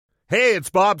Hey, it's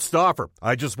Bob Stauffer.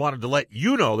 I just wanted to let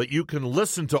you know that you can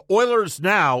listen to Oilers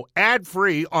Now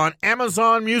ad-free on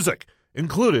Amazon Music,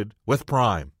 included with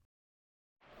Prime.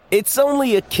 It's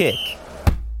only a kick,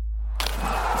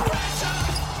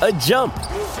 a jump,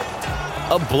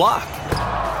 a block.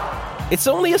 It's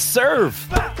only a serve.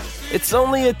 It's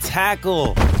only a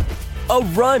tackle, a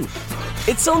run.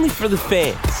 It's only for the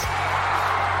fans.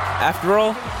 After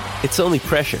all, it's only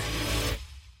pressure.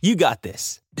 You got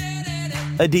this.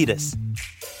 Adidas.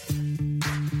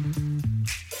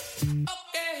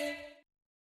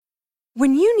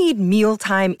 When you need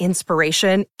mealtime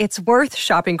inspiration, it's worth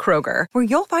shopping Kroger, where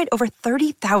you'll find over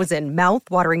 30,000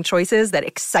 mouth-watering choices that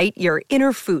excite your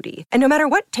inner foodie. And no matter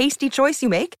what tasty choice you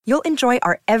make, you'll enjoy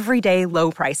our everyday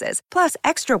low prices, plus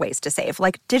extra ways to save,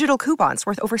 like digital coupons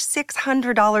worth over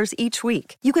 $600 each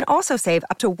week. You can also save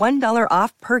up to $1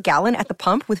 off per gallon at the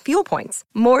pump with fuel points.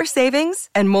 More savings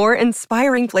and more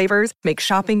inspiring flavors make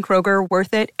shopping Kroger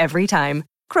worth it every time.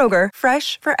 Kroger,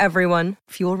 fresh for everyone.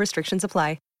 Fuel restrictions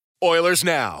apply. Oilers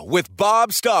Now with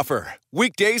Bob Stauffer.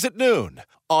 Weekdays at noon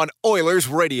on Oilers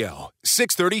Radio,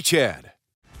 630 CHED.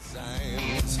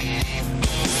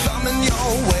 Thumbing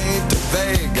your way to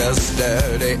Vegas,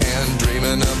 dirty and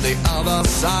dreaming of the other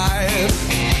side.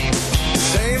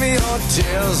 Save your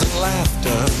tears and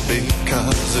laughter,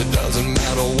 because it doesn't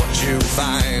matter what you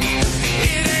find.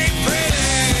 It ain't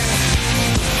pretty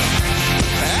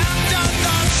after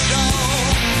the show.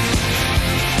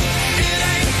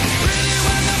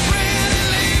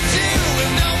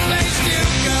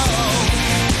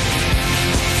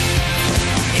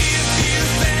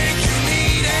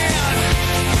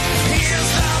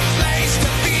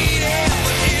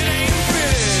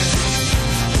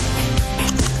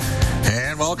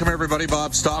 Welcome, everybody.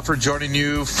 Bob Stauffer joining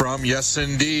you from, yes,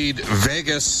 indeed,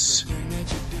 Vegas.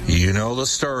 You know the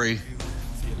story.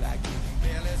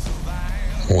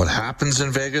 What happens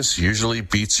in Vegas usually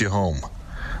beats you home.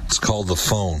 It's called the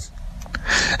phone.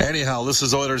 Anyhow, this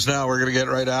is Oilers Now. We're going to get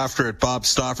right after it. Bob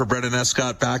Stauffer, Brendan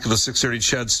Escott back at the 630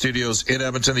 CHED studios in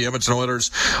Edmonton. The Edmonton Oilers,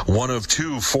 one of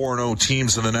two 4-0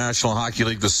 teams in the National Hockey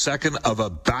League. The second of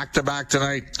a back-to-back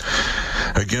tonight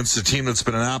against a team that's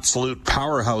been an absolute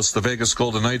powerhouse, the Vegas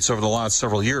Golden Knights, over the last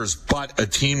several years, but a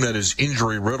team that is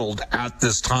injury-riddled at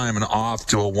this time and off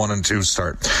to a 1-2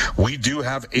 start. We do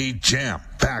have a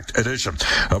jam-packed edition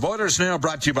of Oilers Now,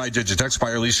 brought to you by Digitex.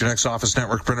 Buy or lease your next office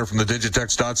network printer from the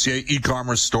Digitex.ca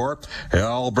e-commerce store,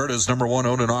 Alberta's number one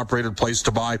owned and operated place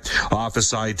to buy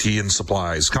office IT and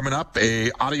supplies. Coming up,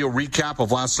 a audio recap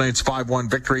of last night's 5-1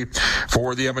 victory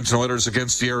for the Edmonton Oilers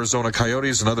against the Arizona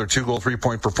Coyotes. Another 2-goal,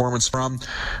 3-point performance from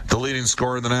the leading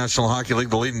scorer in the National Hockey League,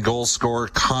 the leading goal scorer,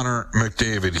 Connor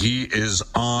McDavid. He is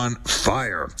on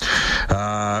fire.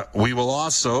 We will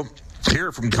also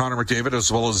hear from Connor McDavid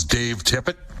as well as Dave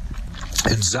Tippett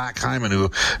and Zach Hyman,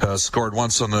 who scored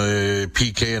once on the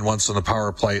PK and once on the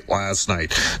power play last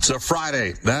night. It's a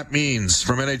Friday. That means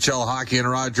from NHL Hockey and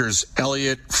Rogers,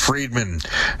 Elliot Friedman.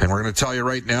 And we're going to tell you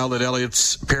right now that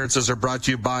Elliot's appearances are brought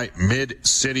to you by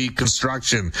Mid-City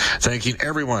Construction. Thanking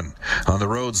everyone on the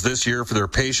roads this year for their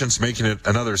patience, making it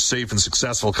another safe and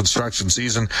successful construction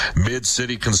season.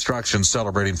 Mid-City Construction,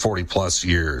 celebrating 40-plus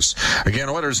years. Again,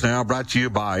 Oilers Now brought to you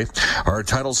by our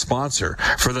title sponsor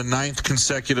for the 9th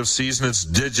consecutive season. It's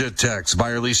Digitex. Buy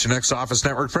or lease your next office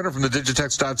network printer from the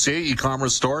Digitex.ca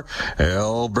e-commerce store,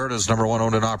 Alberta's number one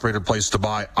owned and operated place to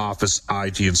buy office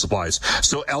IT and supplies.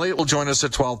 So Elliot will join us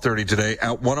at 12:30 today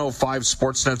at 105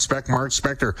 Sportsnet Spec. Mark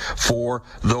Spector for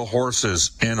the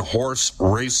horses and horse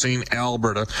racing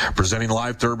Alberta, presenting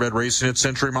live thoroughbred racing at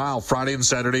Century Mile Friday and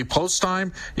Saturday. Post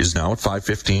time is now at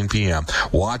 5:15 p.m.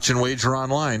 Watch and wager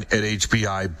online at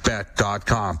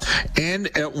hpibet.com. And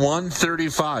at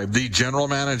 1:35, the general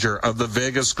manager of the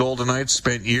Vegas Golden Knights,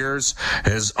 spent years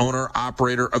as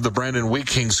owner-operator of the Brandon Wheat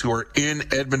Kings, who are in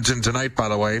Edmonton tonight, by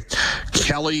the way,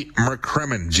 Kelly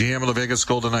McCrimmon, GM of the Vegas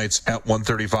Golden Knights, at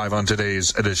 1:35 on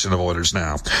today's edition of Oilers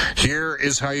Now. Here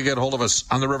is how you get hold of us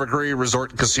on the River Cree Resort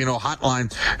and Casino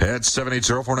hotline at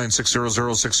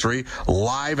 780-496-0063.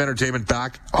 Live entertainment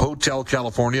back, Hotel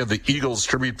California, the Eagles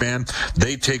tribute band.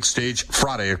 They take stage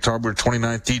Friday, October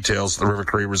 29th. Details at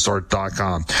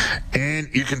therivercreeresort.com. And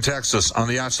you can text us on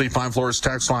the Ashley Fine Floors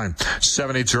text line,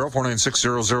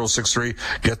 780-496-0063.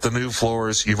 Get the new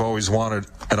floors you've always wanted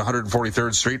at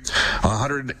 143rd Street,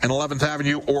 111th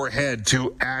Avenue, or head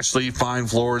to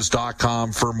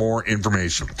ashleyfinefloors.com for more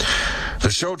information. The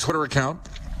show Twitter account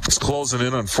It's closing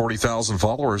in on 40,000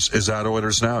 followers is at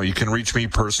Oilers Now. You can reach me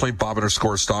personally,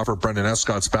 Bob_Stauffer. Brendan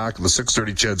Escott's back at the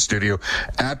 630 CHED studio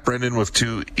at Brendan with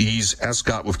 2 E's,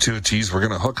 Escott with 2 T's. We're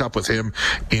going to hook up with him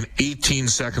in 18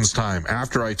 seconds time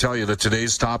after I tell you that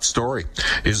today's top story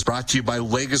is brought to you by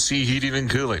Legacy Heating and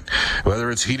Cooling.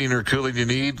 Whether it's heating or cooling you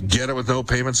need, get it with no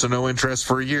payments and no interest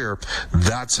for a year.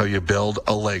 That's how you build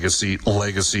a legacy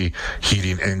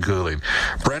heating and cooling.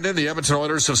 Brendan, the Edmonton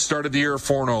Oilers have started the year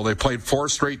 4-0. They played 4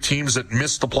 straight teams that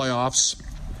missed the playoffs.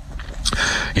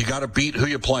 You got to beat who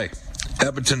you play.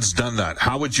 Edmonton's done that.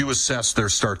 How would you assess their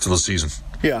start to the season?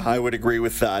 Yeah, I would agree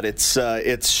with that.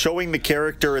 It's showing the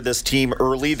character of this team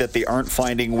early that they aren't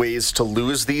finding ways to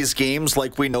lose these games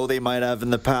like we know they might have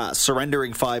in the past.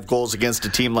 Surrendering 5 goals against a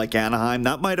team like Anaheim,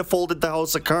 that might have folded the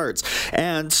house of cards.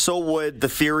 And so would the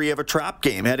theory of a trap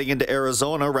game heading into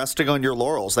Arizona, resting on your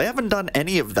laurels. They haven't done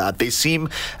any of that. They seem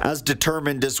as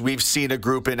determined as we've seen a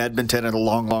group in Edmonton in a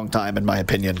long, long time, in my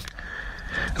opinion.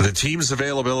 The team's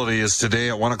availability is today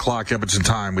at 1 o'clock Edmonton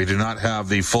time. We do not have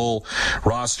the full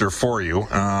roster for you.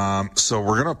 So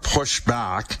we're going to push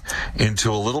back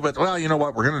into a little bit. Well, you know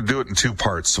what? We're going to do it in 2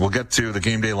 parts. We'll get to the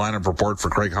game day lineup report for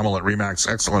Craig Hummel at RE/MAX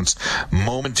Excellence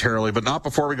momentarily, but not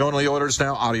before we go into the Oilers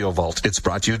Now Audio Vault. It's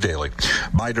brought to you daily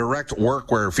by Direct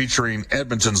Workwear, featuring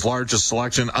Edmonton's largest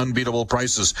selection, unbeatable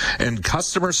prices, and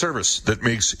customer service that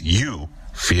makes you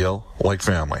feel like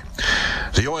family.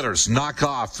 The Oilers knock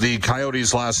off the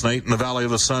Coyotes last night in the Valley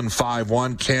of the Sun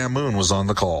 5-1. Cam Moon was on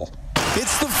the call.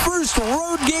 It's the first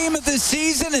road game of the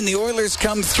season, and the Oilers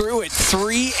come through at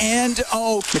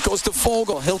 3-0. It goes to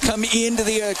Fogle. He'll come into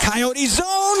the Coyote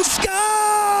zone. Scores!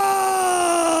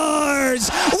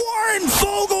 Warren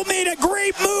Fogle made a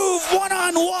great move,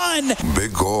 one-on-one.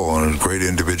 Big goal and a great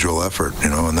individual effort,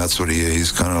 and that's what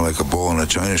he's kind of like a bull in a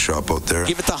china shop out there.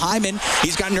 Give it to Hyman.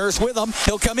 He's got Nurse with him.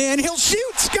 He'll come in. He'll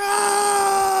shoot. Scores!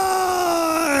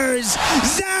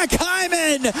 Zach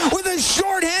Hyman with a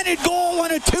shorthanded goal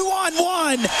on a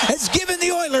 2-on-1 has given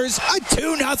the Oilers a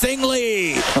 2-0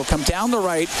 lead. He'll come down the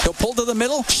right. He'll pull to the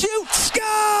middle. Shoot! Scores!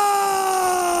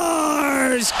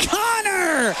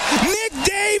 Connor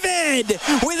McDavid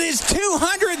with his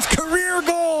 200th career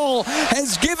goal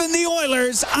has given the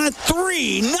Oilers a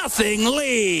 3-0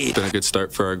 lead. It's been a good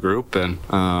start for our group, and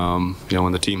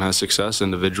when the team has success,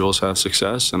 individuals have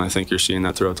success, and I think you're seeing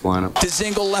that throughout the lineup.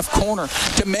 DeZingle left corner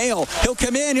to Mayo. He'll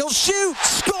come in. He'll shoot.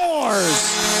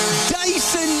 Scores!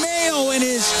 Dyson Mayo in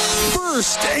his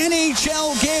first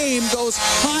NHL game goes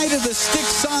high to the stick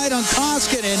side on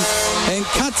Koskinen and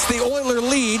cuts the Oiler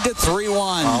lead to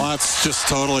 3-1. Oh, that's just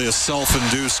totally a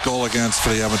self-induced goal against for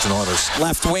the Edmonton Oilers.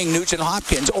 Left wing, Nugent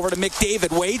Hopkins over to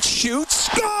McDavid. Waits, shoots,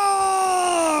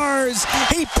 scores!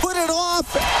 He put it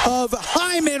off of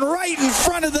Hyman right in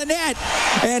front of the net,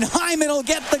 and Hyman will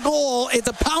get the goal. It's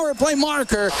a power play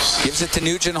marker. Gives it to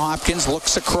Nugent Hopkins,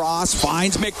 looks across,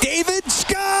 finds McDavid,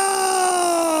 scores!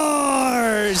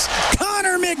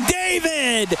 Connor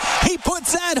McDavid! He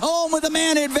puts that home with a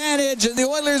man advantage, and the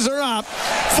Oilers are up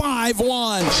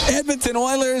 5-1. Edmonton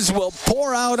Oilers will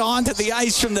pour out onto the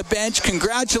ice from the bench.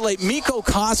 Congratulate Mikko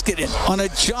Koskinen on a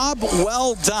job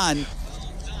well done.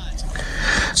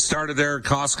 Started there.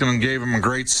 Koskinen gave him a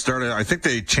great start. I think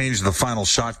they changed the final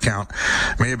shot count.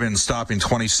 May have been stopping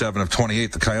 27 of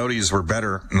 28. The Coyotes were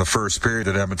better in the first period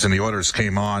at Edmonton. The Oilers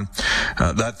came on.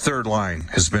 That third line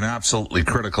has been absolutely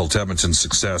critical to Edmonton's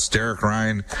success. Derek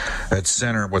Ryan at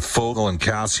center with Fogle and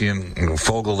Cassian.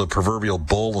 Fogle, the proverbial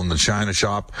bull in the china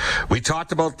shop. We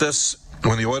talked about this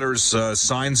when the Oilers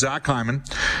signed Zach Hyman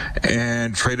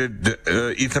and traded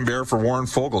Ethan Bear for Warren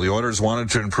Fogle. The Oilers wanted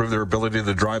to improve their ability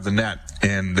to drive the net,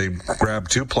 and they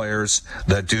grabbed 2 players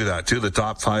that do that, 2 of the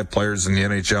top 5 players in the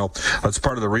NHL. That's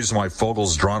part of the reason why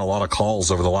Fogel's drawn a lot of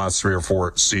calls over the last 3 or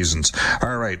 4 seasons.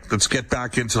 All right, let's get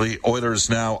back into the Oilers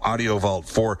Now Audio Vault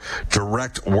for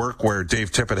Direct Workwear. Dave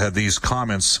Tippett had these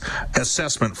comments,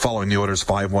 assessment following the Oilers'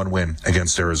 5-1 win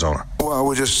against Arizona. Well,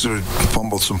 we just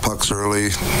fumbled some pucks early.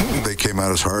 They came at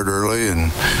us hard early,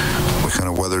 and we kind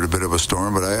of weathered a bit of a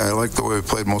storm, but I like the way we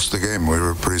played most of the game. We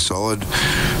were pretty solid,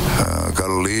 got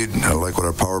a lead. I like what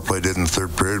our power play did in the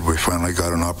third period. We finally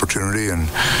got an opportunity, and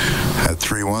at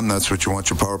 3-1, that's what you want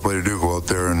your power play to do, go out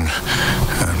there and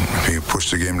if you push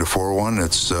the game to 4-1,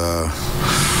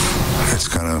 it's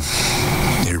kind of,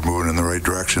 you're moving in the right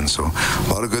direction. So a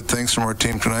lot of good things from our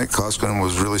team tonight. Koskinen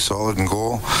was really solid in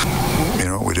goal.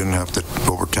 We didn't have to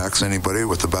overtax anybody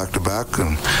with the back-to-back,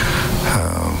 and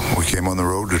we came on the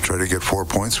road to try to get 4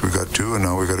 points. We got 2, and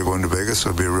now we got to go into Vegas.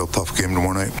 It'll be a real tough game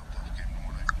tomorrow night.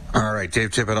 All right, Dave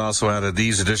Tippett also added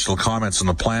these additional comments on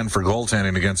the plan for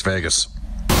goaltending against Vegas.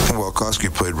 Well,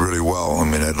 Koski played really well. I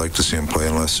mean, I'd like to see him play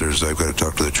unless I've got to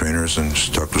talk to the trainers and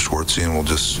just talk to Schwartzy, and we'll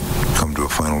just come to a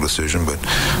final decision. But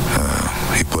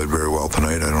he played very well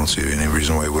tonight. I don't see any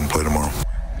reason why he wouldn't play tomorrow.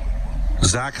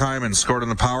 Zach Hyman scored on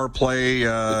the power play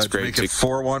to make it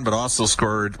 4-1, but also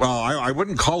scored, well, I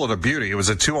wouldn't call it a beauty. It was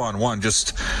a 2-on-1,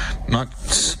 just not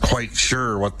quite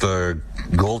sure what the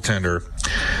goaltender,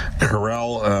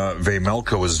 Harel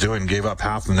Vejmelka, was doing. Gave up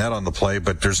half the net on the play,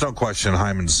 but there's no question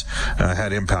Hyman's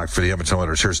had impact for the Edmonton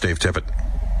Oilers. Here's Dave Tippett.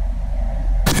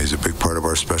 He's a big part of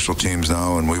our special teams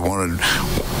now, and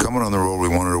coming on the road, we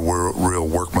wanted a real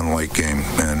workman-like game,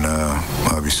 and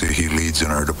obviously he leads in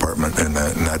our department, in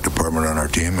that department on our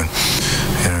team,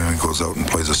 and he goes out and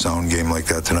plays a sound game like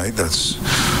that tonight. That's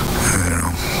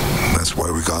why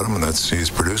we got him, and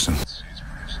he's producing.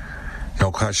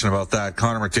 No question about that.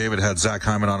 Connor McDavid had Zach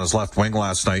Hyman on his left wing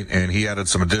last night, and he added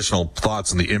some additional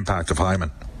thoughts on the impact of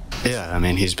Hyman. Yeah, I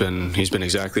mean, he's been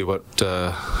exactly what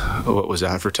was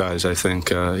advertised. I think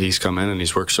he's come in and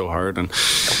he's worked so hard, and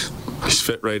he's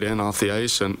fit right in off the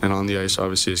ice, and on the ice,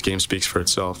 obviously, his game speaks for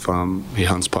itself. He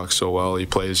hunts pucks so well. He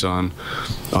plays on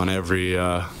every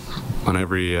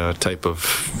type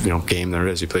of game there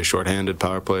is. He plays shorthanded,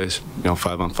 power plays,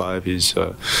 5-on-5.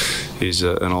 He's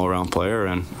an all-around player,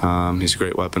 and he's a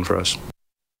great weapon for us.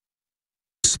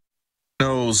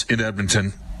 Knows in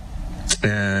Edmonton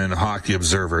and Hockey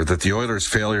Observer that the Oilers'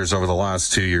 failures over the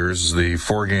last 2 years, the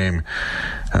 4-game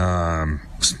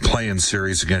play-in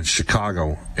series against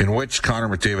Chicago, in which Connor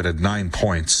McDavid had 9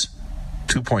 points,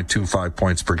 2.25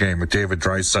 points per game. McDavid,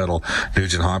 Draisaitl,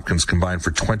 Nugent Hopkins combined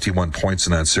for 21 points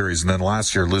in that series. And then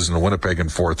last year, losing to Winnipeg in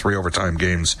 3 overtime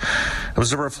games. It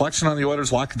was a reflection on the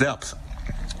Oilers' lack of depth.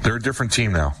 They're a different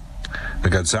team now. They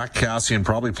got Zach Kassian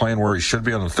probably playing where he should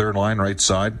be on the third line, right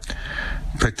side.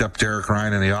 Picked up Derek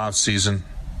Ryan in the offseason,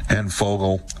 and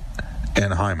Fogle,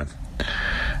 and Hyman.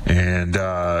 And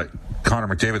Connor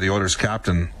McDavid, the Oilers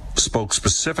captain, spoke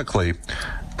specifically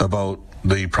about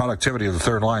the productivity of the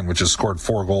third line, which has scored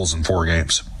 4 goals in 4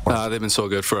 games. They've been so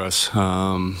good for us.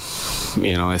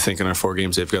 I think in our 4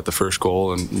 games they've got the first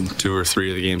goal, and 2 or 3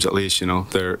 of the games at least.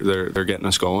 They're getting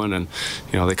us going, and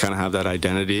they kind of have that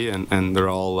identity, and they're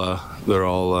all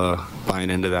buying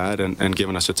into that and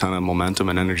giving us a ton of momentum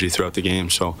and energy throughout the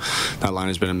game. So that line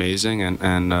has been amazing,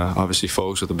 and obviously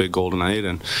Fogues with a big goal tonight,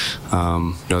 and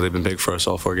they've been big for us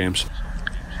all 4 games.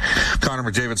 Connor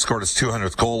McDavid scored his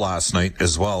 200th goal last night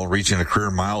as well, reaching a career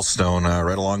milestone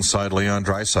right alongside Leon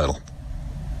Draisaitl.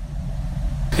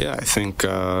 Yeah, I think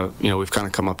we've kind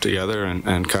of come up together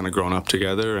and kind of grown up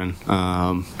together, and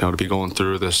to be going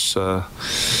through this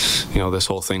this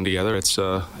whole thing together, it's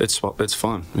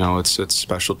fun. It's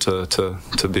special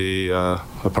to be a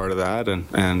part of that,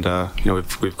 and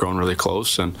we've grown really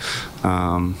close, and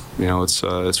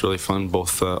it's really fun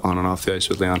both on and off the ice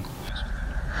with Leon.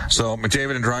 So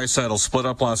McDavid and Draisaitl split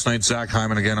up last night. Zach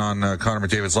Hyman again on Connor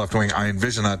McDavid's left wing. I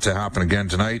envision that to happen again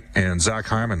tonight. And Zach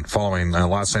Hyman following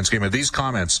last night's game. These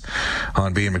comments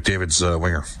on being McDavid's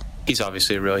winger. He's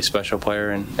obviously a really special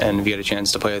player, and if you get a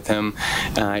chance to play with him,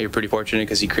 you're pretty fortunate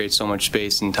because he creates so much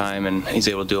space and time, and he's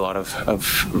able to do a lot of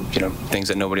things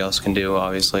that nobody else can do,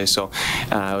 obviously. So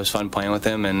it was fun playing with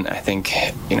him, and I think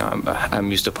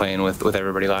I'm used to playing with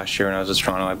everybody. Last year when I was in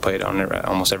Toronto, I played on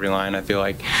almost every line, I feel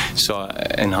like. So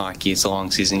in hockey, it's a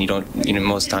long season. You don't,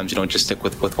 most times you don't just stick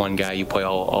with one guy. You play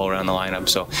all around the lineup.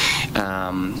 So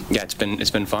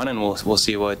it's been fun, and we'll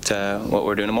see what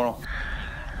we're doing tomorrow.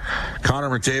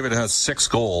 Connor McDavid has 6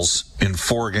 goals in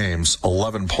 4 games,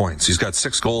 11 points. He's got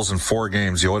 6 goals in 4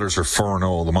 games. The Oilers are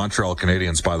 4-0. The Montreal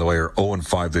Canadiens, by the way, are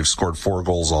 0-5. They've scored 4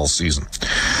 goals all season.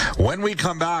 When we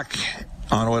come back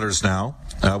on Oilers Now,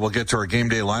 we'll get to our game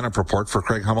day lineup report for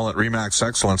Craig Hummel at RE/MAX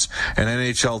Excellence and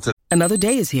NHL Today. Another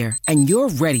day is here, and you're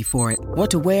ready for it.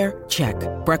 What to wear? Check.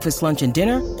 Breakfast, lunch, and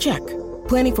dinner? Check.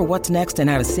 Planning for what's next and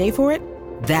how to save for it?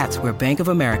 That's where Bank of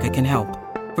America can help.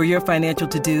 For your financial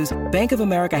to-dos, Bank of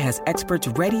America has experts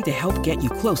ready to help get you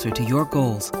closer to your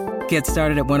goals. Get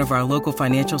started at one of our local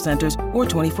financial centers or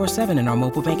 24/7 in our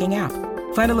mobile banking app.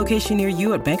 Find a location near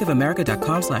you at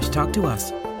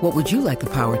bankofamerica.com/talktous. What would you like the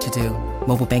power to do?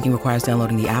 Mobile banking requires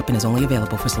downloading the app and is only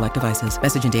available for select devices.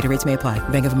 Message and data rates may apply.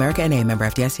 Bank of America NA, member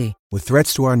FDIC. With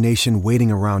threats to our nation waiting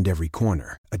around every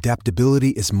corner,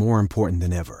 adaptability is more important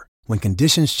than ever. When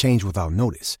conditions change without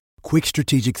notice, quick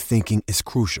strategic thinking is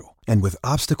crucial. And with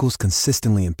obstacles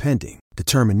consistently impending,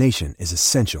 determination is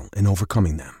essential in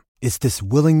overcoming them. It's this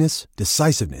willingness,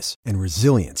 decisiveness, and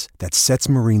resilience that sets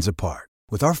Marines apart.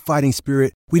 With our fighting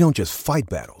spirit, we don't just fight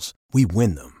battles, we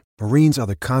win them. Marines are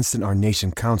the constant our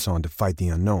nation counts on to fight the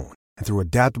unknown. And through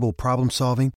adaptable problem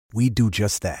solving, we do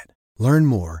just that. Learn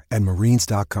more at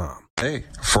Marines.com.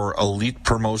 for Elite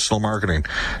Promotional Marketing.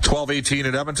 12:18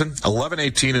 in Edmonton,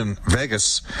 11:18 in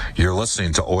Vegas. You're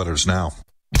listening to Oilers Now.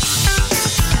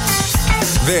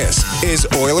 This is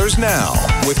Oilers Now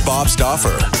with Bob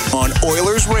Stauffer on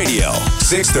Oilers Radio,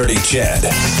 630 CHED.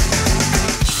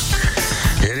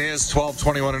 It is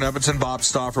 12:21 in Edmonton. Bob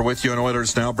Stauffer with you on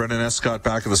Oilers Now. Brendan Escott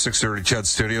back at the 630 CHED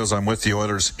studios. I'm with the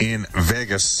Oilers in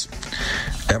Vegas.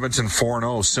 Edmonton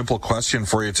 4-0. Simple question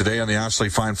for you today on the Ashley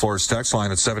Fine Floors text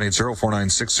line at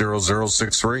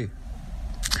 780-496-0063.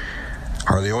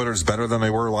 Are the Oilers better than they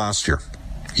were last year?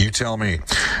 You tell me.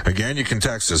 Again, you can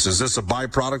text us. Is this a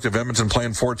byproduct of Edmonton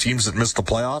playing 4 teams that missed the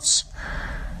playoffs?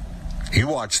 You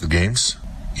watch the games.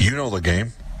 You know the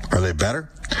game. Are they better?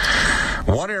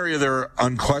 One area they're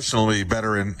unquestionably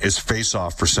better in is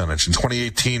face-off percentage. In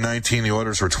 2018-19, the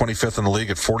Oilers were 25th in the league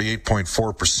at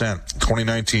 48.4%.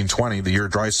 2019-20, the year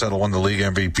Draisaitl won the league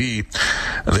MVP,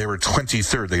 they were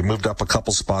 23rd. They moved up a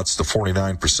couple spots to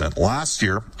 49%. Last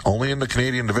year, only in the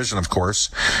Canadian division, of course,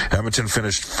 Edmonton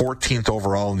finished 14th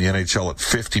overall in the NHL at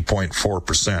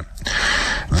 50.4%.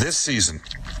 This season,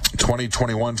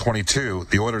 2021-22,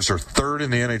 the Oilers are 3rd in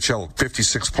the NHL at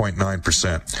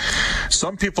 56.9%.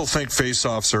 Some people think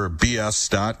faceoffs are a BS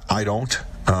stat. I don't.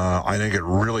 I think it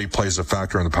really plays a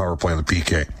factor in the power play and the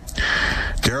PK.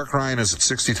 Derek Ryan is at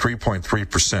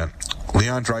 63.3%.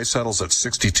 Leon Draisaitl's at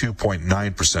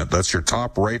 62.9%. That's your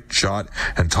top right shot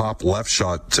and top left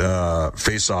shot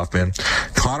face-off man.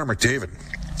 Connor McDavid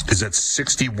is at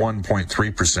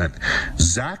 61.3%.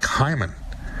 Zach Hyman,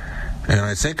 and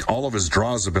I think all of his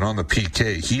draws have been on the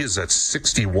PK, he is at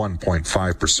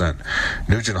 61.5%.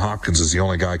 Nugent Hopkins is the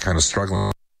only guy kind of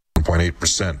struggling,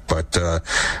 0.8%. But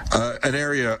an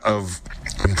area of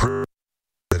improvement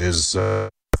that is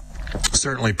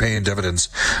certainly paying dividends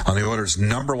on the Oilers'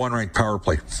 number 1 ranked power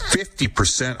play,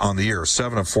 50% on the year,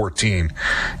 7 of 14,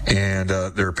 and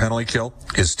their penalty kill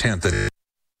is 10th.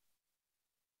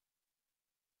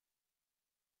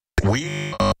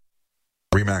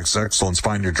 Remax Excellence.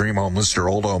 Find your dream home. List your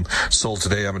old home. Sold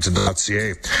today,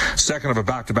 Edmonton.ca. Second of a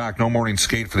back-to-back, no morning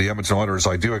skate for the Edmonton Oilers.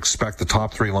 I do expect the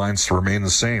top 3 lines to remain the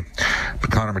same.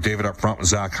 But Connor McDavid up front with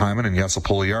Zach Hyman and Jesse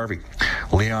Puljujärvi.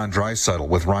 Leon Draisaitl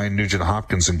with Ryan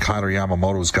Nugent-Hopkins, and Kyler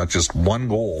Yamamoto's got just 1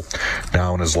 goal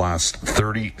now in his last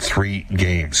 33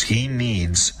 games. He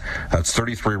needs, that's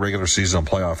 33 regular season and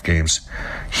playoff games.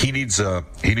 He needs a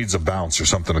bounce or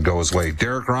something to go his way.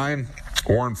 Derek Ryan,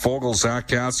 Warren Foegele, Zach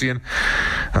Kassian,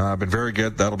 been very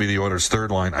good. That'll be the Oilers' 3rd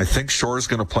line. I think Shore's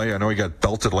going to play. I know he got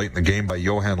belted late in the game by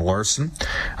Johan Larsson.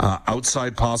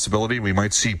 Outside possibility, we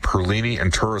might see Perlini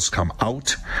and Turris come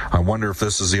out. I wonder if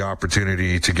this is the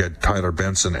opportunity to get Tyler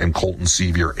Benson and Colton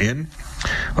Sevier in.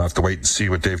 We'll have to wait and see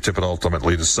what Dave Tippett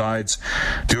ultimately decides.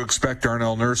 Do expect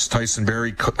Darnell Nurse, Tyson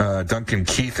Barrie, Duncan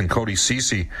Keith, and Cody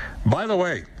Ceci. By the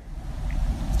way,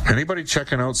 anybody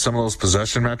checking out some of those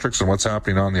possession metrics and what's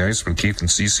happening on the ice when Keith and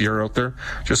Ceci are out there?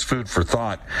 Just food for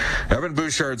thought. Evan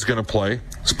Bouchard's going to play.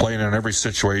 He's playing in every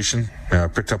situation.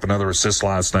 Picked up another assist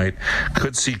last night.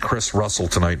 Could see Chris Russell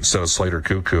tonight instead of Slater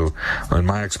Cuckoo. And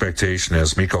my expectation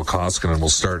is Mikko Koskinen will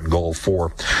start in goal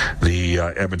for the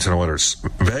Edmonton Oilers.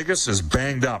 Vegas is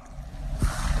banged up.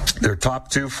 Their top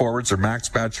 2 forwards are Max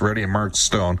Pacioretty and Mark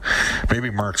Stone.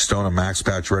 Maybe Mark Stone and Max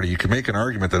Pacioretty. You can make an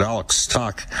argument that Alex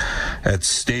Tuch at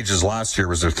stages last year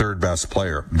was their 3rd best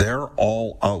player. They're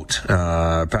all out.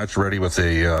 Pacioretty with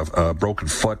a broken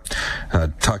foot.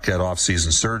 Tuch had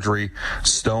off-season surgery.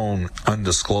 Stone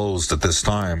undisclosed at this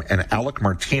time. And Alec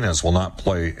Martinez will not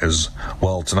play as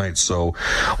well tonight. So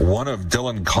one of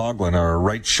Dylan Coghlan, a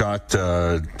right shot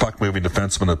puck-moving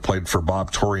defenseman that played for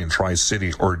Bob Torrey in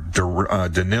Tri-City, or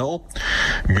Danil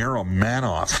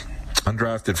Miromanov,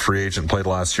 undrafted free agent, played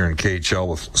last year in KHL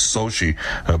with Sochi,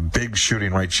 a big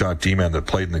shooting right shot D-man that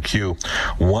played in the Q.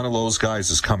 One of those guys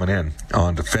is coming in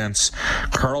on defense.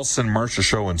 Carlson,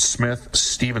 Marchessault, and Smith,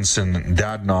 Stevenson,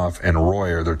 Dadonov, and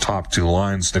Roy are their top 2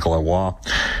 lines. Nicolas Waugh.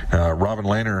 Robin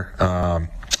Lehner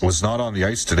was not on the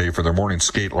ice today for their morning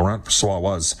skate. Laurent Brossoit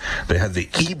was. They had the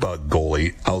E-Bug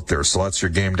goalie out there. So that's your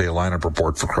game day lineup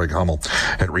report for Craig Hummel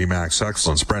at Remax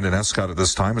Excellence. Brendan Escott at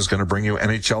this time is going to bring you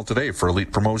NHL Today for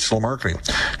Elite Promotional Marketing.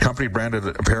 Company branded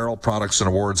apparel, products, and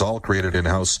awards, all created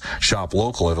in-house. Shop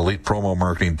local at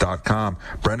elitepromomarketing.com.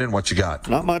 Brendan, what you got?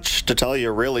 Not much to tell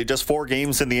you, really. Just 4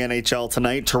 games in the NHL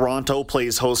tonight. Toronto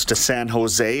plays host to San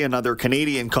Jose, another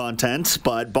Canadian content.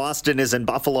 But Boston is in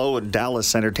Buffalo, and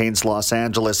Dallas entertains Los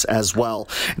Angeles. Angeles as well.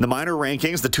 In the minor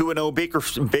rankings, the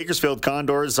 2-0 Bakersfield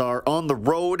Condors are on the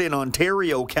road in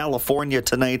Ontario, California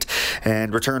tonight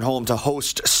and return home to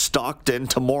host Stockton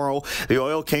tomorrow. The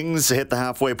Oil Kings hit the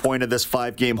halfway point of this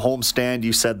 5-game homestand.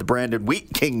 You said the Brandon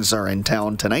Wheat Kings are in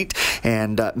town tonight,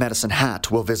 and Medicine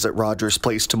Hat will visit Rogers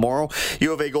Place tomorrow.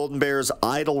 U of A Golden Bears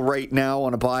idle right now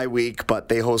on a bye week, but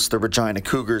they host the Regina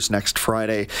Cougars next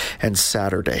Friday and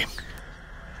Saturday.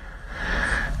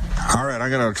 All right, I'm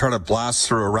going to try to blast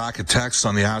through a rack of texts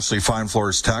on the Ashley Fine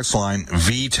Floors text line.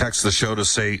 V texts the show to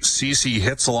say, CC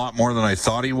hits a lot more than I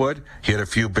thought he would. He had a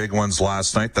few big ones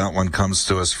last night. That one comes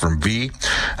to us from V.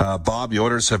 Bob, the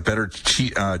Oilers have better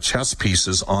chess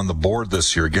pieces on the board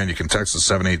this year. Again, you can text us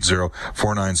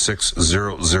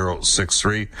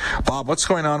 780-496-0063. Bob, what's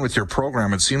going on with your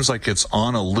program? It seems like it's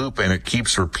on a loop and it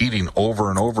keeps repeating over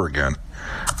and over again.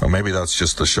 Well, maybe that's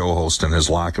just the show host and his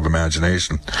lack of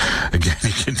imagination. Again,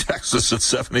 you can text us at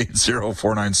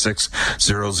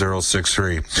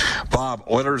 780-496-0063. Bob,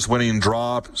 Oilers winning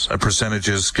draw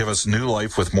percentages give us new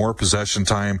life with more possession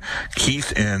time.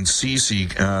 Keith and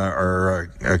Cece are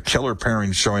a killer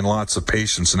pairing, showing lots of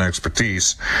patience and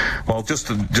expertise. Well, just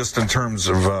in terms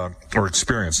of, or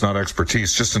experience, not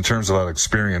expertise, just in terms of that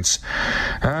experience,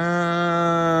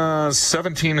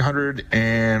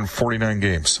 1,749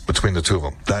 games between the two of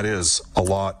them. That is a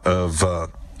lot of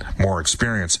more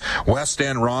experience. West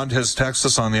End Rond has texted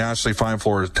us on the Ashley Fine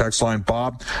Floor text line.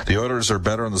 Bob, the Oilers are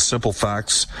better on the simple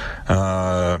facts.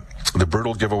 The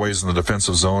brutal giveaways in the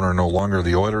defensive zone are no longer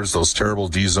the Oilers. Those terrible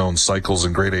D-zone cycles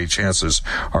and grade A chances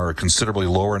are considerably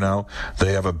lower now.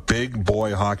 They have a big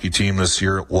boy hockey team this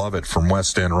year. Love it, from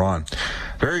West End Ron.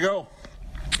 There you go.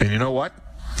 And you know what?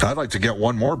 I'd like to get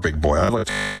one more big boy. I'd like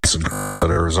to get some at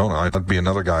Arizona. That'd be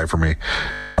another guy for me.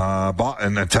 Bob,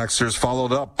 and the texters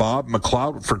followed up. Bob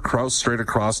McLeod for Krause straight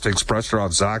across, takes pressure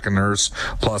off Zach and Nurse,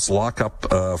 plus lock up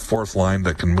fourth line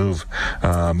that can move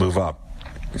up.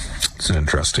 It's an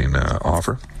interesting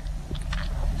offer.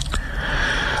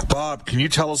 Bob, can you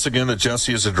tell us again that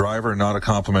Jesse is a driver and not a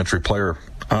complimentary player?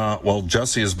 Well,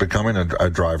 Jesse is becoming a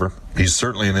driver. He's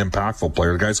certainly an impactful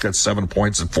player. The guy's got 7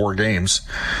 points in 4 games.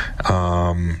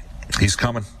 He's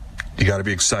coming. You got to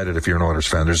be excited if you're an Oilers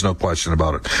fan. There's no question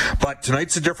about it. But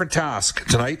tonight's a different task.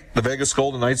 Tonight, the Vegas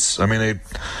Golden Knights, I mean,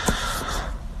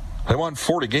 they won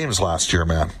 40 games last year,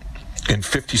 man. In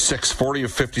 40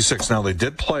 of 56. Now, they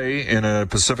did play in a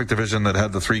Pacific Division that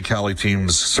had the 3 Cali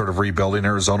teams sort of rebuilding.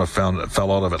 Arizona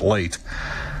fell out of it late.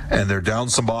 And they're down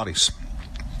some bodies.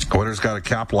 Oilers got to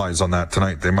capitalize on that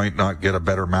tonight. They might not get a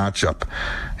better matchup,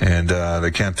 and they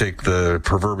can't take the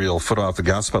proverbial foot off the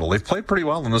gas pedal. They've played pretty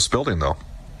well in this building, though.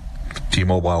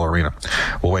 T-Mobile Arena.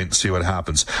 We'll wait and see what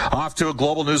happens. Off to a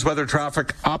global news weather traffic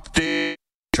update.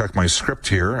 Check my script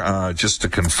here just to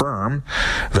confirm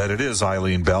that it is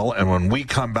Eileen Bell. And when we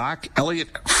come back,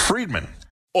 Elliot Friedman.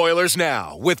 Oilers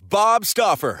Now with Bob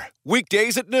Stauffer.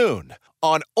 Weekdays at noon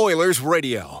on Oilers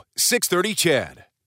Radio, 630 CHED.